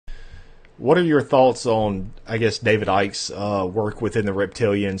What are your thoughts on, I guess, David Icke's work within the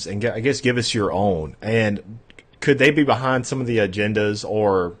reptilians, and I guess give us your own? And could they be behind some of the agendas,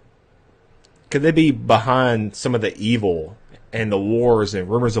 or could they be behind some of the evil and the wars and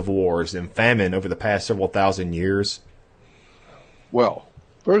rumors of wars and famine over the past several thousand years? Well,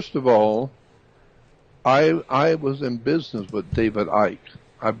 first of all, I was in business with David Icke.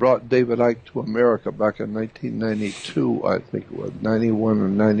 I brought David Icke to America back in 1992, I think it was, 91 or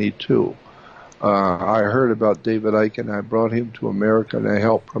 92. I heard about David Icke, and I brought him to America, and I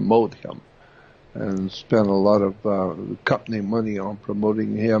helped promote him and spent a lot of company money on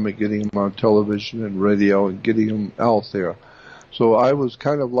promoting him and getting him on television and radio and getting him out there. So I was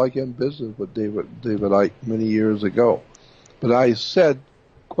kind of like in business with David Icke many years ago. But I said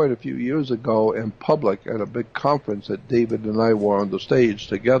quite a few years ago in public at a big conference that David and I were on the stage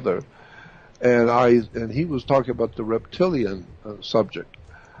together, and he was talking about the reptilian subject.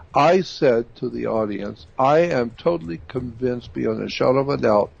 I said to the audience, I am totally convinced beyond a shadow of a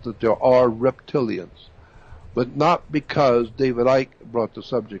doubt that there are reptilians, but not because David Icke brought the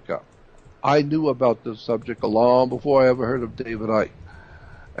subject up. I knew about this subject long before I ever heard of David Icke,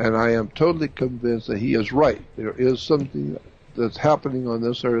 and I am totally convinced that he is right. There is something that's happening on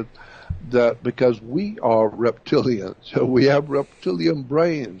this earth that because we are reptilians, so we have reptilian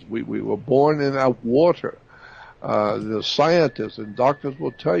brains. We were born in our water. The scientists and doctors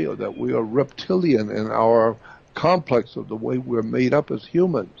will tell you that we are reptilian in our complex of the way we're made up as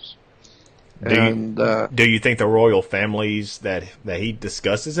humans. Do you think the royal families that he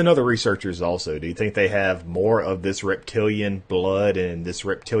discusses, and other researchers also, do you think they have more of this reptilian blood and this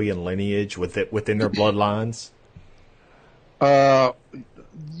reptilian lineage within their bloodlines?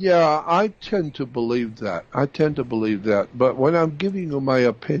 Yeah, I tend to believe that. But when I'm giving you my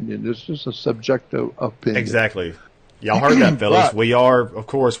opinion, it's just a subjective opinion. Exactly. Y'all heard that, fellas. We are, of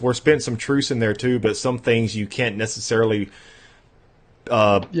course, we're spending some truths in there too, but some things you can't necessarily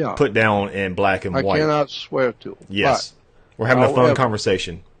put down in black and white. I cannot swear to. Yes. We're having a fun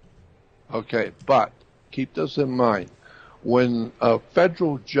conversation. Okay, but keep this in mind. When a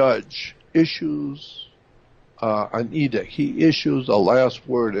federal judge issues an edict, he issues a last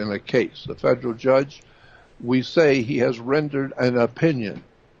word in a case. The federal judge, we say he has rendered an opinion.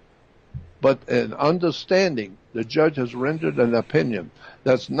 But in understanding, the judge has rendered an opinion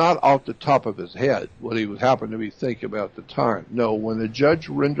that's not off the top of his head, what he would happen to be thinking about at the time. No, when a judge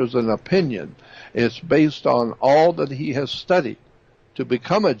renders an opinion, it's based on all that he has studied to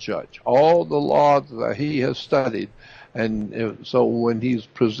become a judge, all the law that he has studied. And so when he's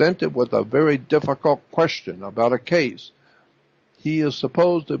presented with a very difficult question about a case, he is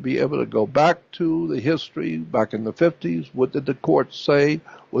supposed to be able to go back to the history, back in the 50s. What did the court say?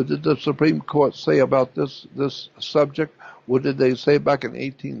 What did the Supreme Court say about this subject? What did they say back in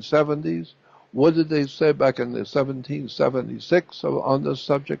the 1870s? What did they say back in the 1776 on this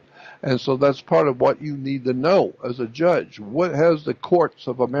subject? And so that's part of what you need to know as a judge. What has the courts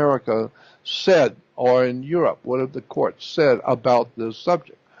of America said, or in Europe, what have the courts said about this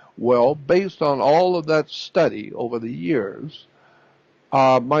subject? Well, based on all of that study over the years,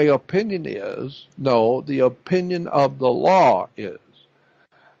 my opinion is, no, the opinion of the law is.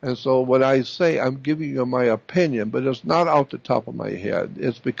 And so when I say I'm giving you my opinion, but it's not out the top of my head,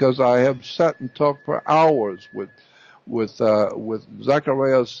 it's because I have sat and talked for hours with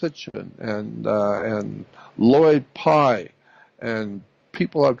Zachariah Sitchin and Lloyd Pye and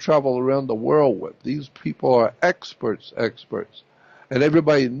people I've traveled around the world with. These people are experts, and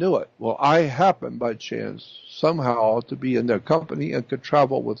everybody knew it. Well, I happened by chance somehow to be in their company and could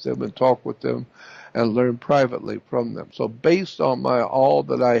travel with them and talk with them and learn privately from them. So based on all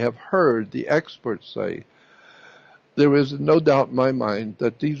that I have heard the experts say, there is no doubt in my mind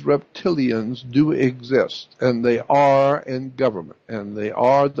that these reptilians do exist, and they are in government, and they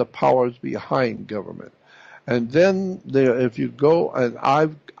are the powers behind government. And then if you go, and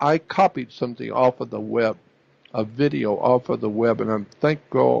I copied something off of the web, a video off of the web, and thank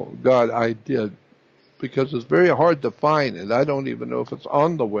God I did, because it's very hard to find, and I don't even know if it's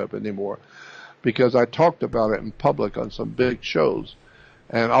on the web anymore, because I talked about it in public on some big shows,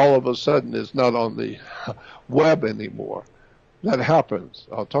 and all of a sudden it's not on the web anymore. That happens.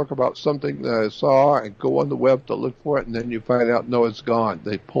 I'll talk about something that I saw and go on the web to look for it, and then you find out, no, it's gone.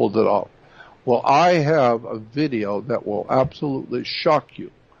 They pulled it off. Well, I have a video that will absolutely shock you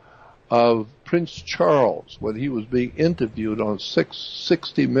of Prince Charles when he was being interviewed on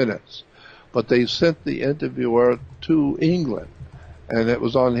 60 Minutes. But they sent the interviewer to England, and it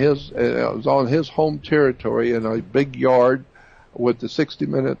was on his home territory in a big yard with the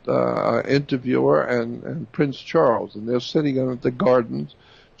 60-minute interviewer and Prince Charles, and they're sitting in the gardens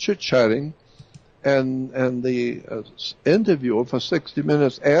chit-chatting, and the interviewer for 60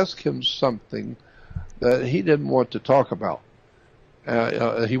 Minutes asked him something that he didn't want to talk about.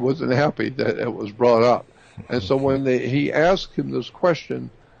 He wasn't happy that it was brought up. And so when he asked him this question,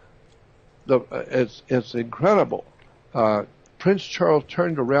 it's incredible. Prince Charles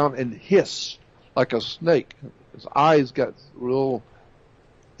turned around and hissed like a snake. His eyes got real,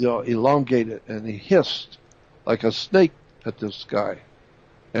 elongated, and he hissed like a snake at this guy.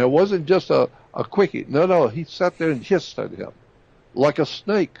 And it wasn't just a quickie. No, he sat there and hissed at him like a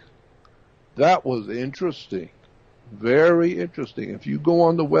snake. That was interesting. Very interesting. If you go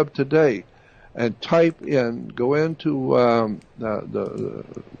on the web today and go into what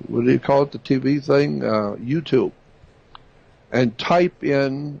do you call it, the TV thing, YouTube, and type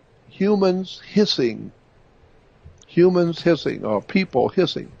in humans hissing or people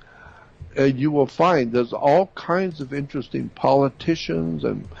hissing, and you will find there's all kinds of interesting politicians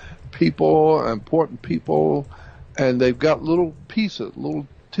and people, important people, and they've got little pieces, little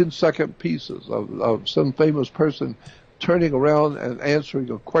 10-second pieces of some famous person turning around and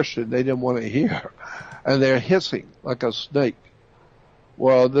answering a question they didn't want to hear, and they're hissing like a snake.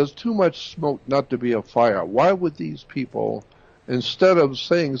 Well, there's too much smoke not to be a fire. Why would these people, instead of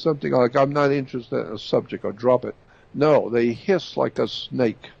saying something like, I'm not interested in a subject, or drop it, no, they hiss like a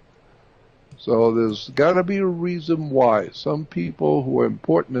snake. So there's got to be a reason why some people who are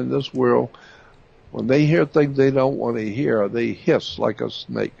important in this world, when they hear things they don't want to hear, they hiss like a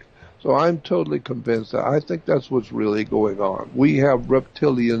snake. So I'm totally convinced that I think that's what's really going on. We have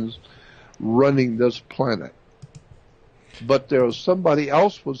reptilians running this planet. But there's somebody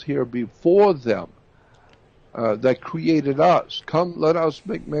else was here before them that created us. Come, let us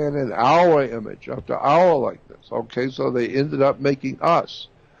make man in our image, after our likeness. Okay, so they ended up making us.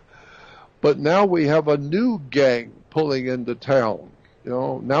 But now we have a new gang pulling into town.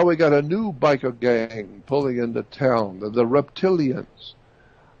 Now we got a new biker gang pulling into town, the reptilians.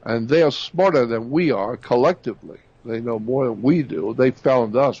 And they are smarter than we are collectively. They know more than we do. They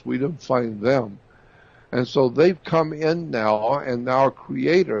found us. We didn't find them. And so they've come in now, and our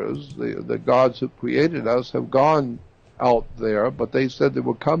creators, the gods who created us, have gone out there, but they said they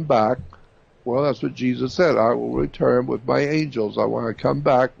will come back. Well, that's what Jesus said. I will return with my angels. I want to come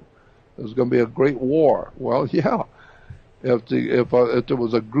back. There's going to be a great war. Well, yeah. If there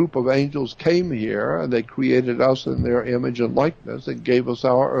was a group of angels came here and they created us in their image and likeness and gave us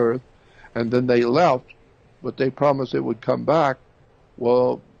our earth, and then they left, but they promised they would come back.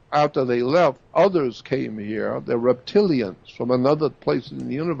 Well, after they left, others came here, the reptilians from another place in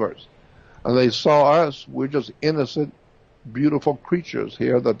the universe, and they saw us. We're just innocent, beautiful creatures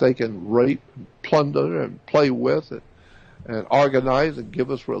here that they can rape, and plunder, and play with, and organize and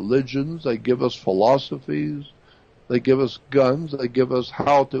give us religions. They give us philosophies. They give us guns. They give us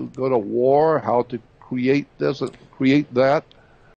how to go to war, how to create this and create that.